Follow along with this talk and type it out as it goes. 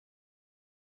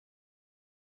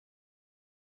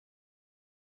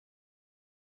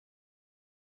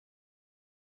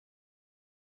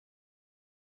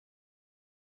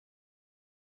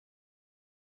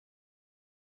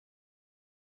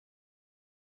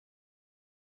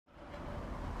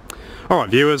Alright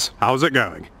viewers, how's it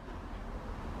going?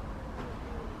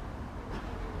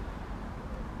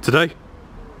 Today,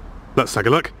 let's take a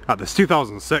look at this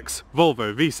 2006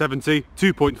 Volvo V70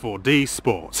 2.4D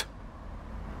Sport.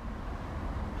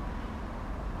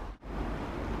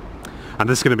 And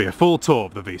this is going to be a full tour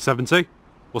of the V70.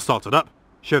 We'll start it up,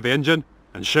 show the engine,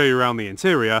 and show you around the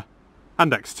interior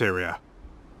and exterior.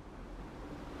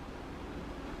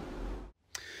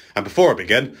 And before I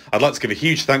begin, I'd like to give a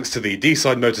huge thanks to the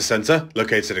Deeside Motor Centre,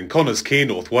 located in Connors Quay,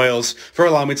 North Wales, for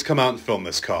allowing me to come out and film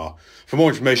this car. For more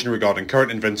information regarding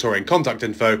current inventory and contact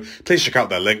info, please check out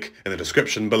their link in the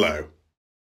description below.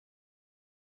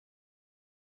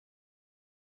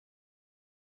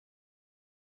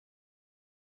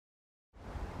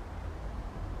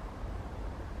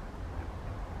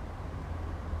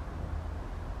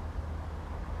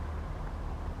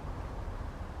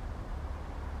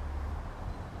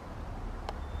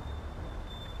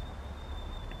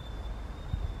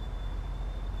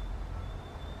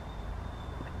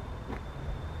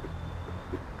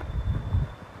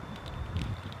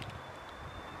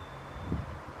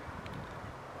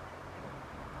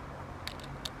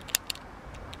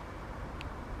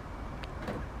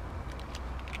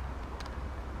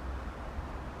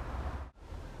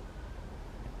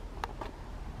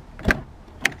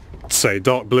 It's a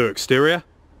dark blue exterior,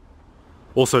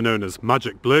 also known as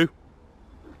magic blue.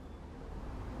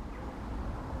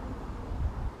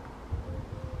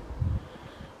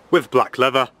 With black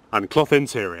leather and cloth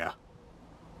interior.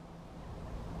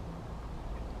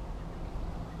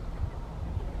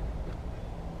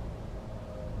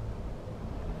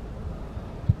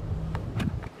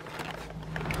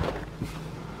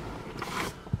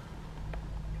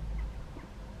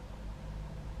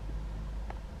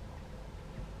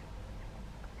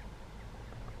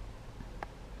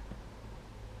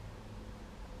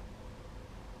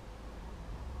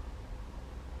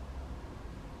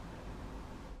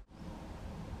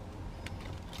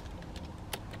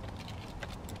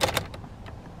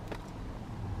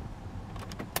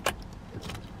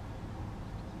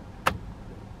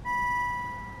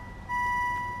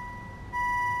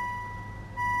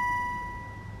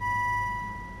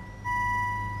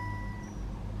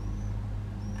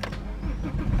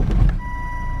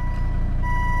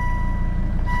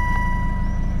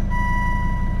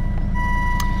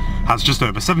 Has just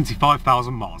over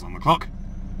 75,000 miles on the clock.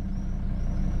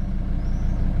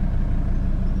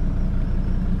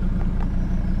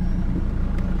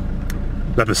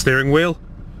 Leather steering wheel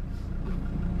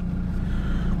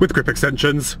with grip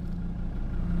extensions,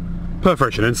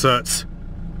 perforation inserts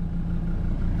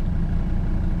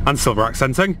and silver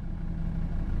accenting.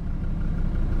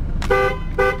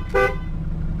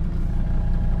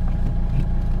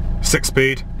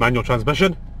 Six-speed manual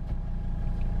transmission.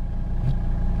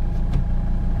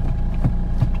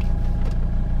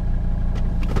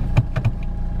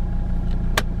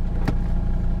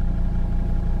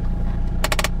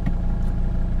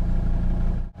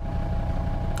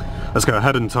 Let's go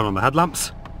ahead and turn on the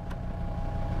headlamps,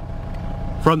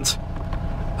 front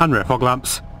and rear fog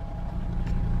lamps,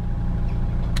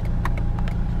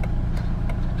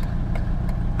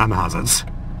 and the hazards.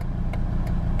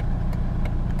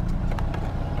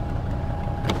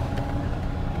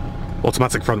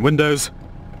 Automatic front windows,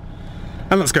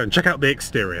 and let's go and check out the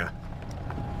exterior.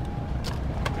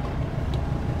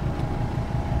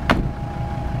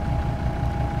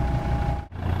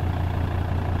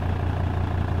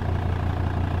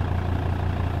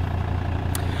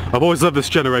 I've always loved this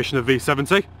generation of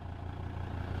V70.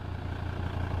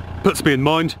 Puts me in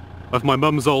mind of my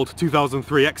mum's old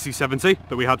 2003 XC70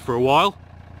 that we had for a while.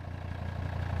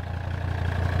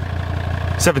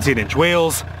 17-inch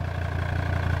wheels.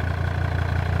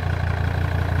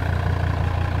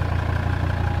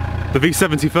 The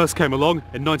V70 first came along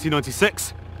in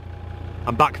 1996,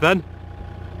 and back then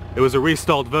it was a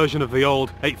restyled version of the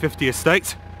old 850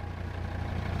 estate.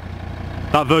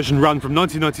 That version ran from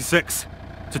 1996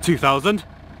 to 2000,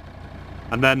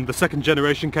 and then the second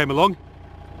generation came along,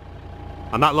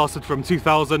 and that lasted from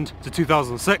 2000 to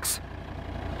 2006,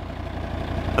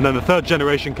 and then the third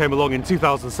generation came along in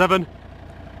 2007,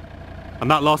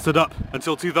 and that lasted up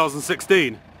until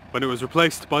 2016, when it was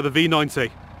replaced by the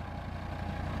V90.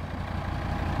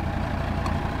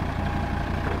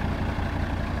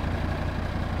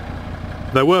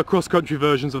 There were cross-country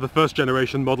versions of the first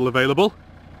generation model available.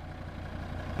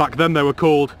 Back then they were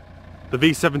called the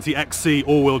V70 XC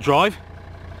all-wheel drive,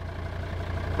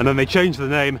 and then they changed the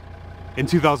name in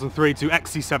 2003 to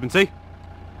XC70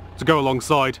 to go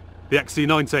alongside the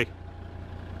XC90.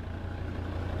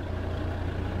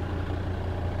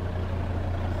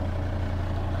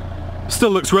 Still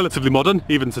looks relatively modern,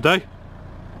 even today.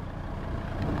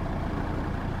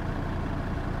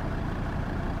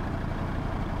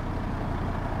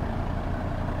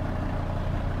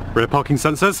 Rear parking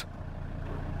sensors.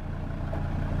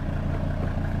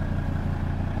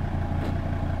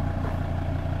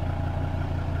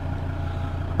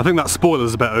 I think that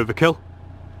spoiler's a bit overkill.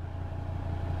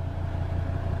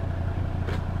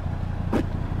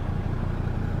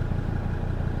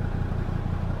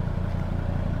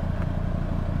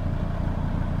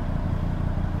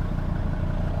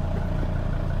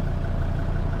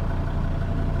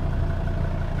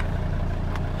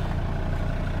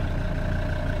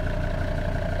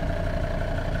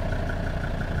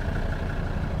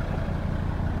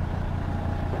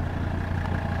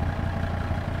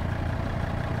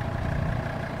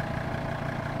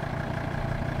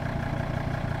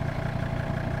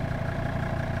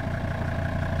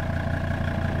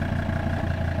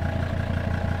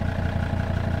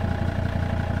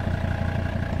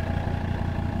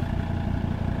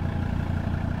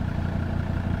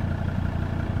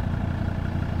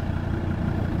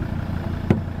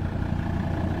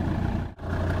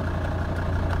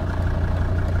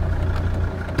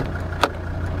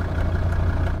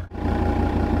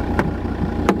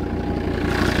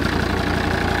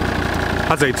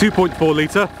 Has a 2.4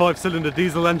 litre 5-cylinder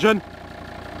diesel engine,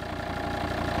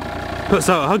 puts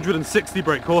out 160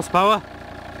 brake horsepower,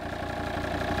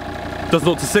 does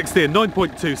 0 to 60 in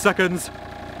 9.2 seconds,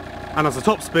 and has a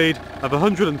top speed of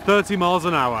 130 miles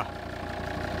an hour.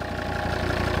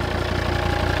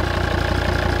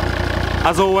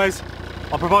 As always,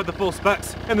 I'll provide the full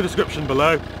specs in the description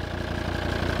below.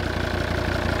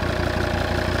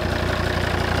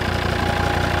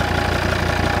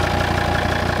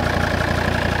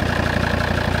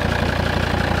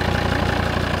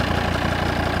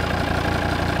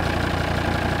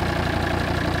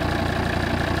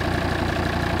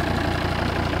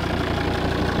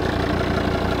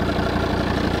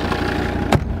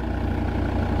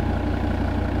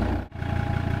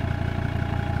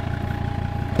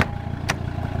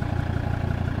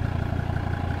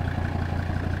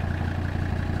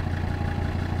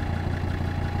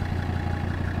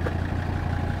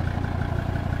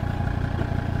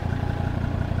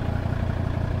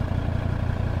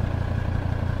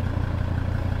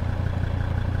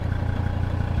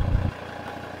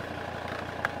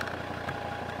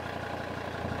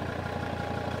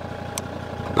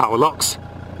 Power locks,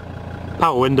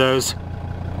 power windows,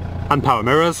 and power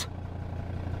mirrors.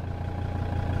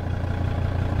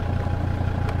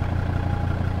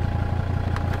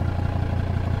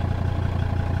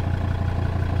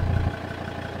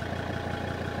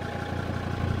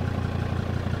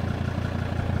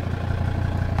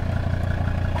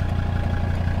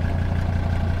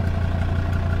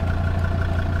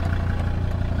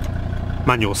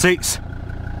 Manual seats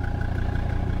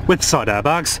with side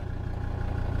airbags.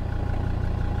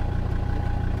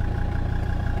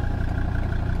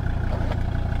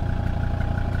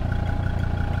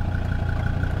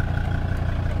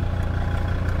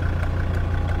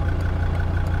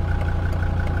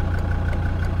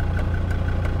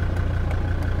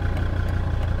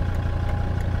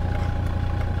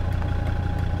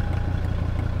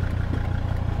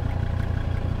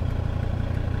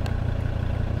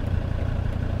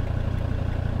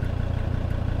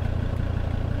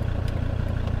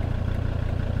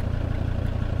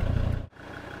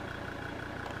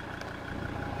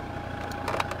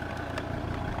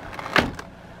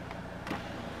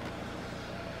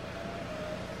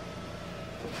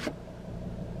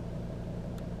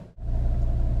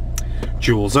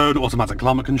 Dual zone automatic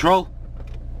climate control.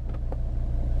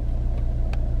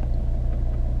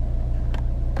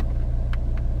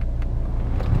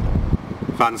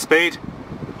 Fan speed.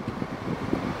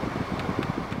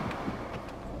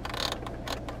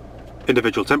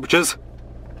 Individual temperatures.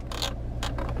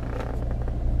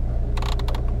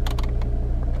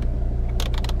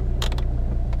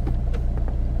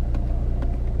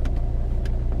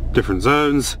 Different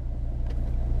zones.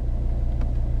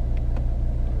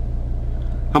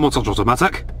 And one touch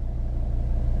automatic.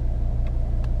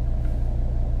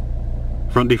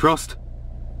 Front defrost,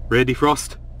 rear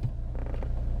defrost,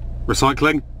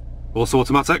 recycling, also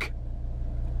automatic,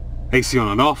 AC on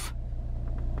and off,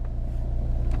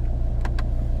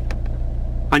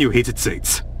 and your heated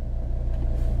seats.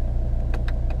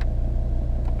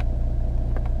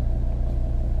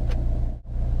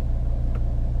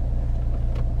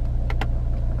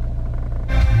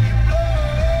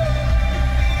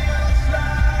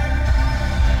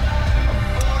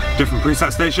 Different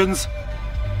preset stations.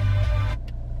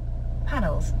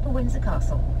 Panels for Windsor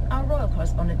Castle. Our royal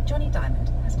correspondent Johnny Diamond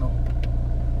has more.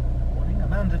 Morning,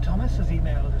 Amanda Thomas has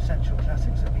emailed Essential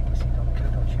Classics at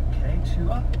bbc.co.uk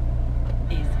to us.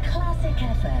 Is Classic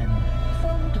FM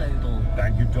from Global.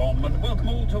 Thank you, Tom, and welcome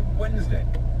all to Wednesday.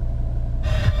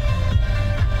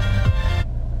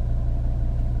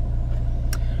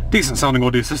 Decent sounding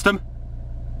audio system.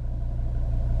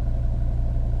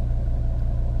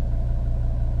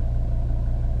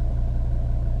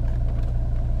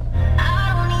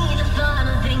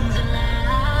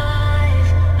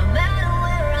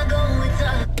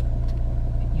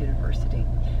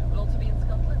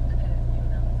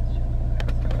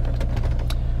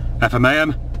 FM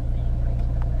AM,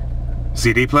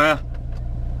 CD player,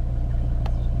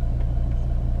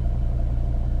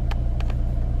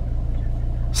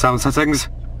 sound settings,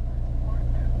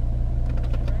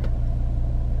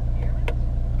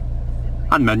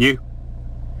 and menu,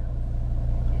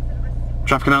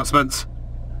 traffic announcements,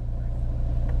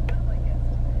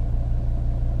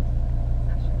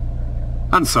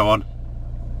 and so on.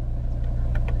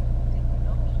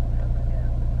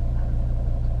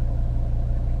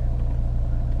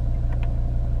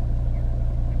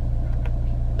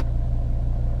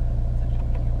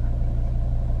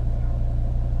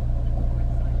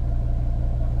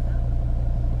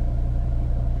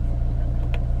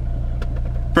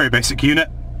 Very basic unit,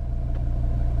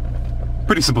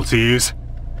 pretty simple to use.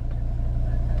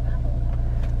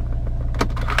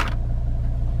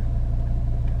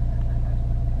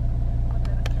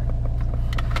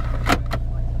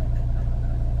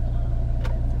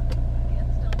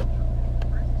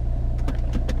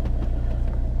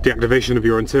 Deactivation of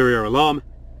your interior alarm,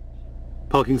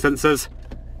 parking sensors,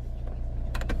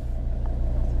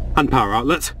 and power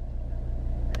outlet.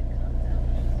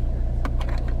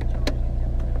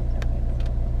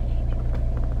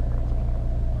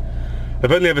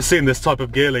 I've only ever seen this type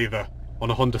of gear lever on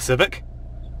a Honda Civic.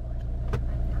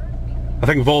 I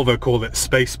think Volvo call it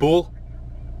space ball.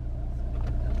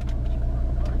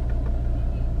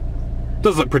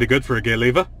 Does look pretty good for a gear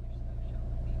lever.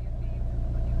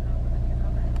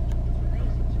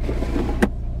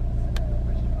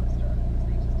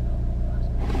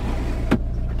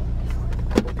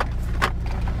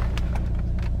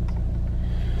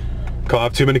 Can't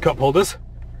have too many cup holders.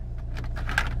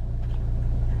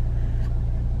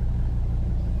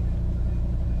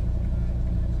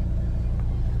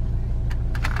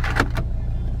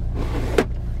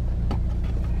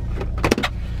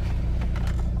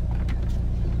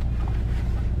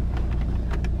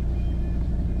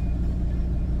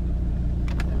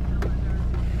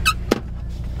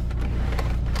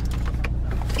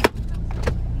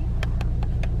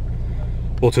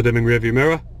 Auto dimming rear view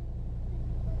mirror.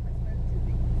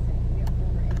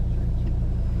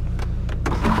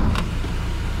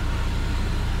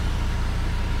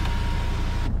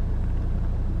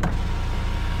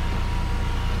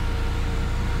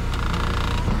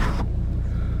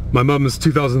 My mum's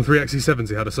 2003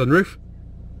 XC70 had a sunroof.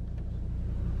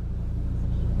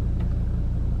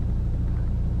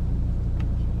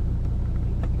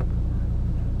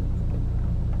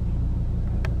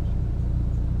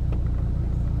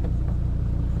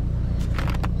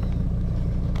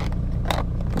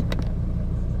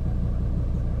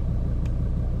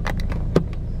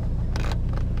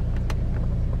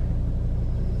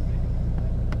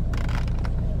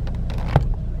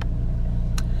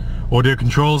 Audio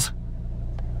controls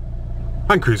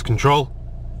and cruise control.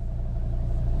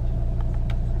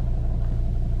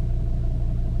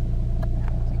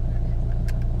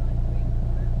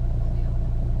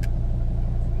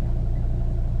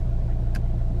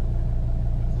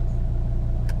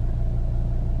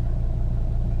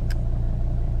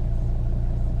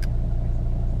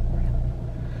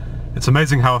 It's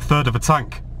amazing how a third of a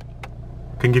tank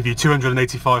can give you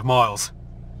 285 miles.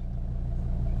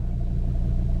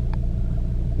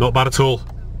 Not bad at all.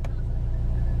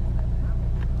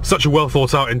 Such a well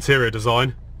thought out interior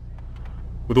design,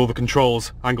 with all the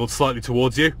controls angled slightly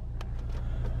towards you,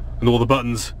 and all the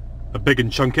buttons are big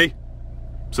and chunky,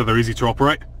 so they're easy to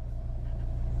operate.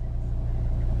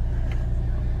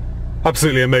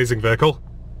 Absolutely amazing vehicle.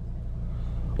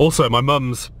 Also, my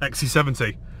mum's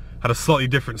XC70 had a slightly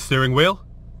different steering wheel.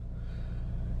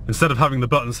 Instead of having the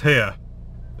buttons here,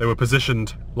 they were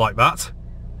positioned like that.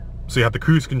 So you had the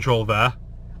cruise control there,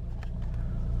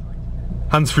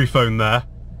 hands-free phone there,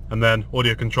 and then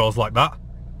audio controls like that,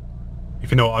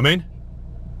 if you know what I mean.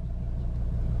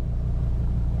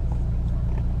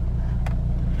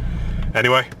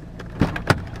 Anyway,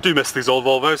 do miss these old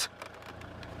Volvos.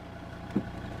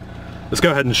 Let's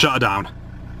go ahead and shut her down.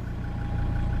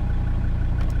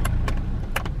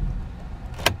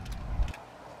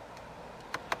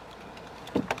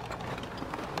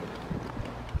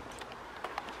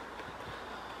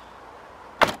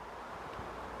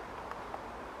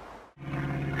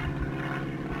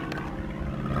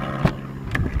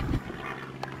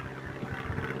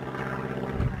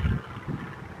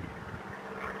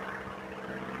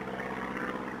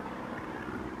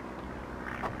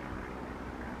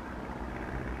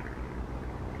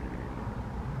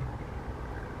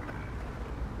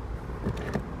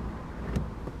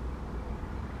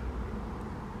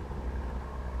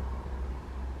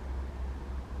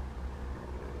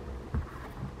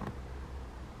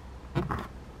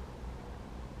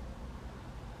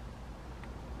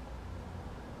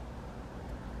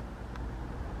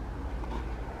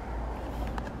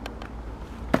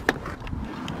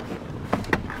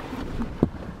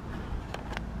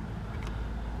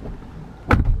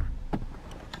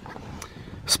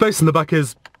 space in the back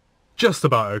is just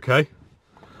about okay.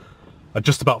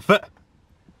 Just about fit.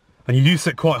 And you do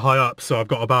sit quite high up, so I've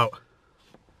got about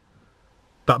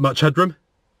that much headroom.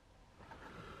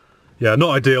 Yeah, not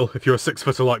ideal if you're a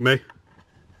 6-footer like me.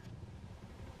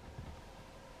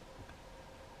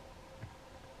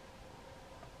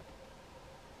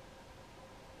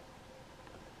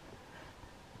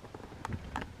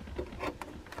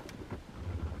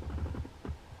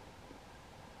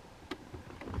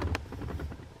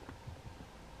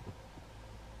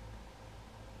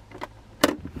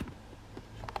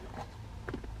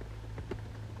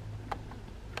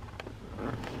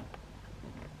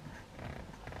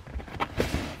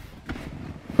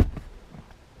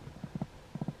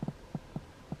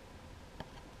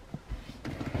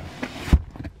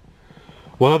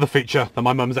 One other feature that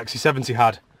my mum's XC70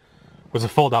 had was a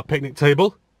fold-out picnic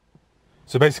table.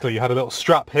 So basically you had a little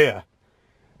strap here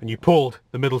and you pulled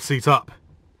the middle seat up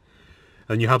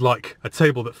and you had like a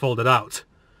table that folded out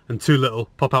and 2 little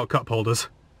pop-out cup holders.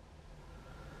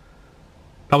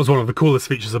 That was one of the coolest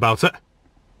features about it.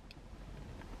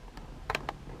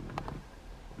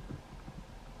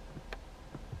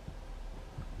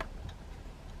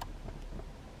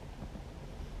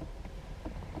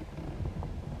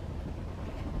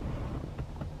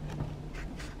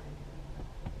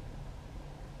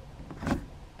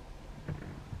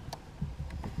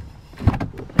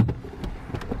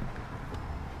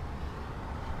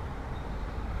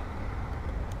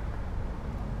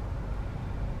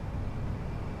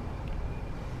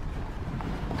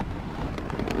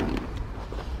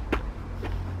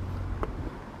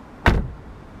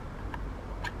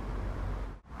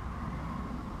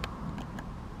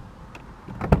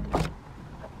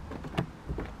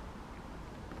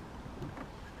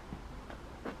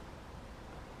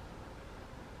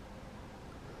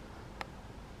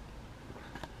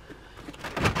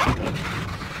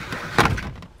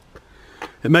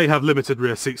 It may have limited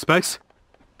rear seat space,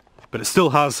 but it still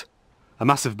has a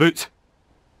massive boot,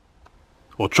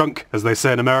 or trunk as they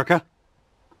say in America.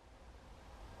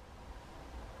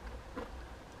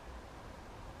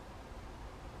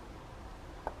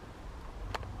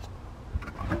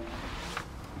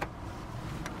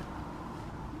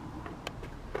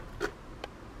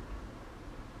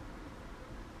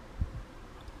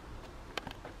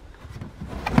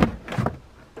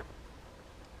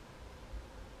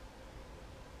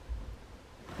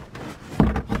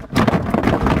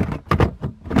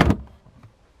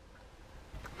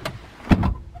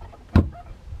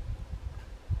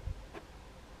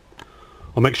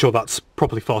 I'll make sure that's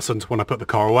properly fastened when I put the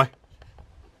car away.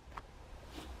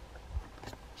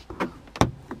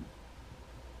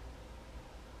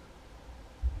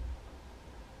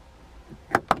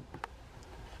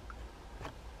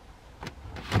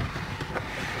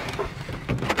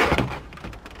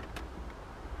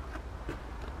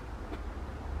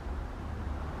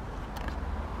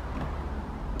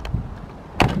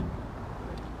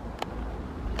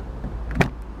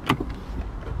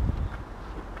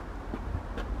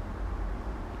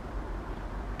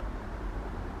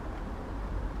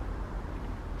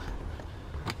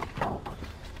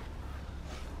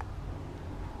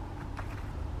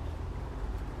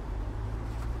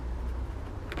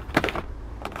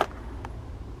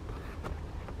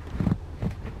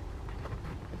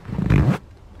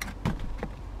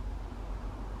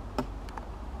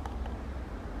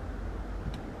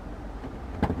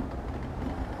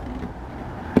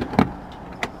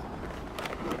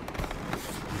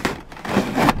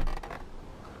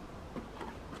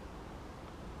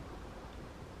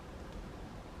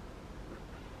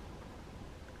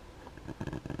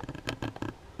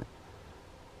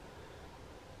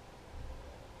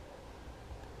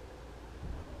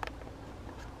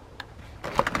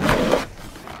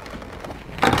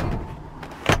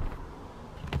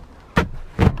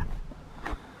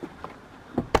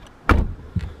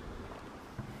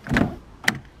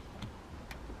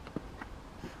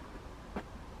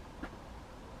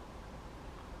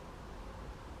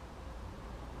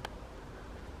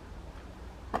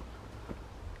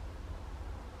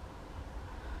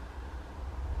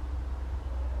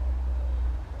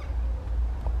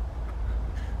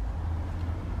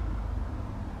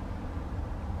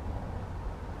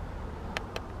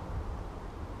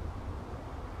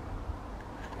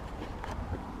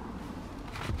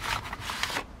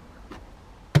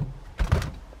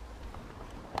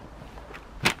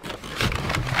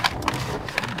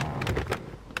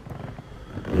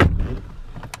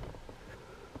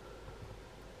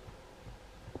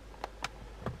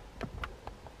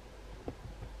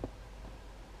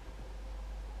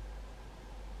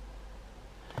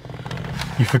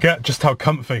 You forget just how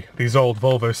comfy these old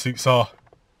Volvo seats are.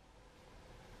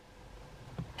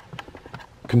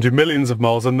 Can do millions of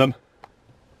miles in them.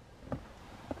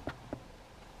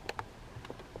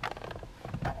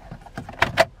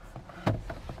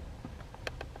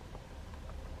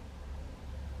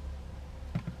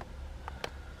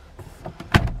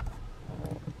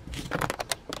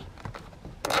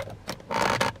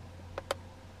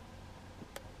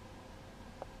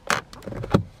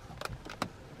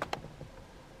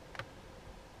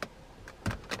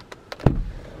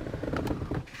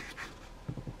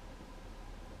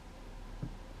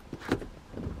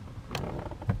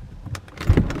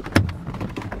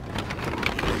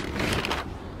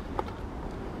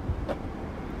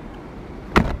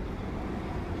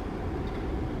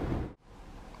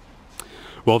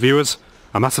 Well viewers,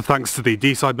 a massive thanks to the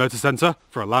Deeside Motor Centre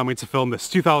for allowing me to film this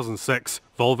 2006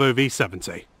 Volvo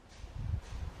V70.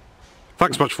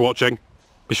 Thanks much for watching.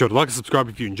 Be sure to like and subscribe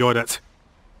if you enjoyed it.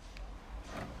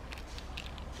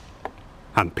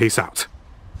 And peace out.